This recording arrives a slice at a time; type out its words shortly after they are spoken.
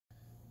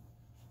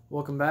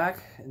Welcome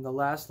back. In the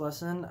last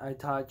lesson, I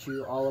taught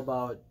you all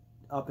about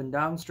up and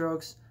down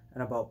strokes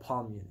and about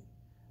palm muting.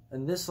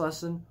 In this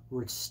lesson,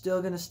 we're still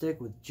going to stick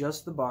with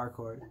just the bar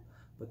chord,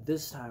 but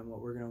this time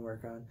what we're going to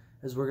work on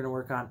is we're going to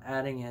work on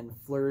adding in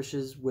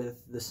flourishes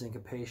with the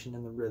syncopation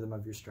and the rhythm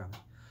of your strumming.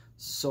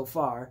 So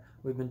far,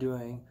 we've been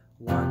doing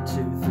 1, 2,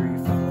 3,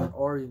 4,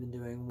 or we've been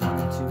doing 1,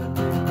 2, and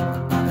 3, 4,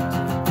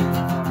 1, 2, 3,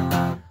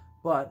 4.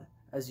 But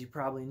as you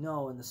probably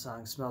know, in the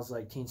song "Smells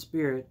Like Teen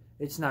Spirit,"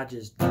 it's not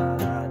just da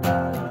da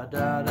da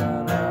da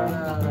da da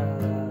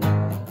da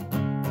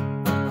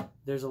da.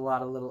 There's a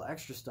lot of little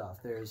extra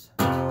stuff. There's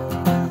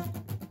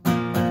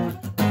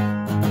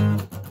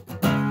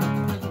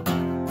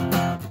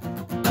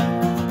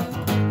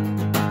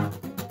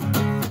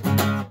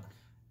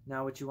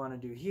now what you want to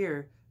do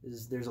here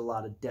is there's a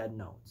lot of dead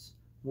notes.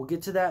 We'll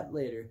get to that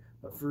later,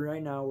 but for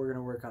right now we're going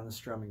to work on the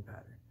strumming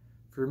pattern.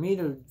 For me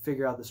to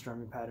figure out the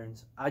strumming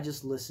patterns, I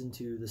just listen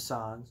to the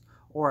songs,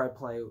 or I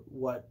play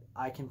what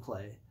I can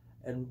play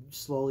and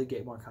slowly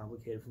get more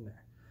complicated from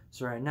there.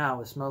 So right now,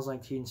 with "Smells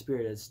Like Teen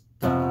Spirit," it's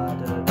da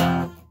da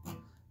da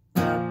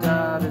da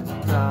da da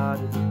da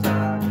da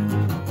da.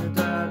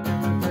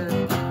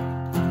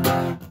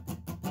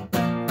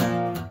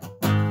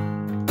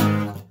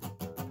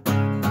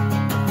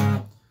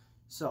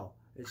 So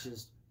it's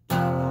just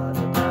da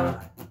da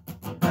da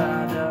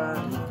da da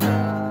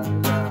da.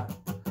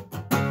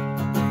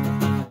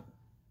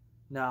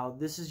 Now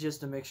this is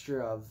just a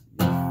mixture of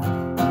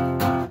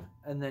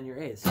and then your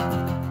eighths.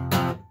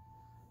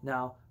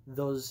 Now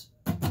those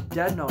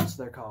dead notes,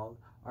 they're called,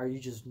 are you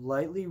just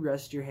lightly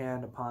rest your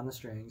hand upon the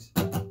strings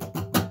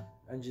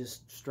and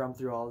just strum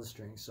through all the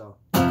strings. So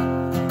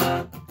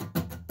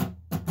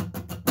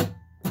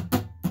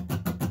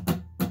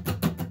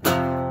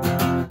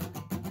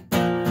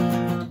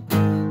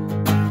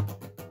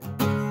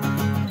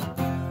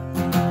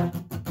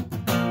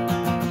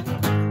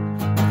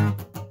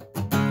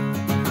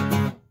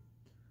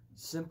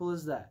simple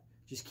as that.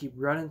 Just keep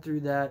running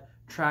through that,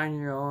 trying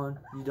your own.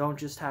 You don't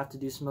just have to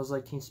do "Smells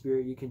Like Teen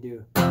Spirit," you can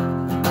do.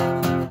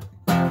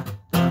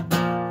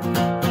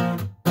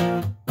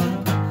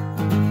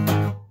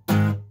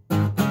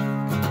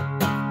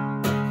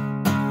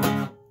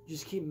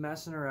 Just keep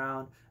messing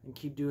around and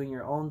keep doing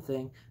your own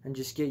thing, and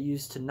just get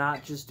used to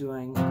not just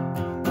doing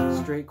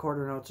straight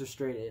quarter notes or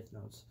straight eighth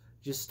notes.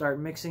 Just start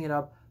mixing it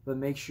up, but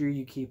make sure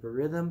you keep a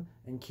rhythm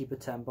and keep a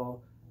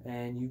tempo.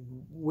 And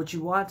what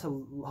you want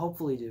to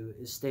hopefully do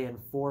is stay in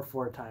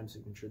 4/4 time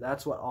signature.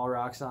 That's what all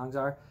rock songs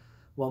are.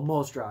 Well,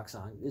 most rock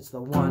songs. It's the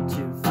 1,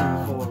 2,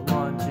 3, 4,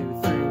 1,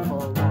 2, 3,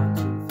 4, 1,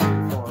 2,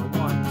 3, 4,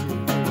 1,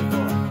 2, 3,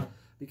 4.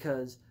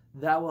 Because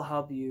that will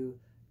help you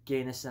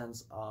gain a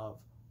sense of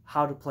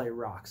how to play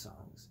rock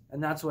songs.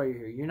 And that's why you're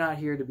here. You're not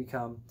here to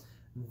become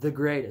the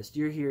greatest.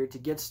 You're here to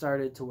get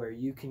started to where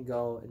you can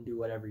go and do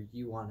whatever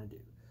you want to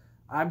do.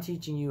 I'm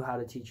teaching you how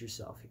to teach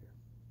yourself here.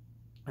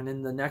 And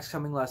in the next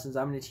coming lessons,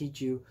 I'm going to teach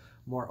you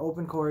more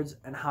open chords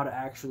and how to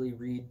actually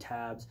read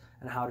tabs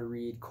and how to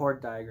read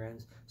chord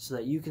diagrams so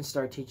that you can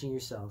start teaching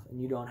yourself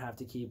and you don't have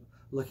to keep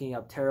looking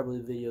up terrible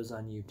videos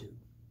on YouTube.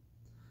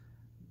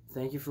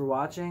 Thank you for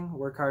watching.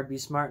 Work hard, be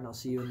smart, and I'll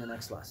see you in the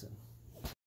next lesson.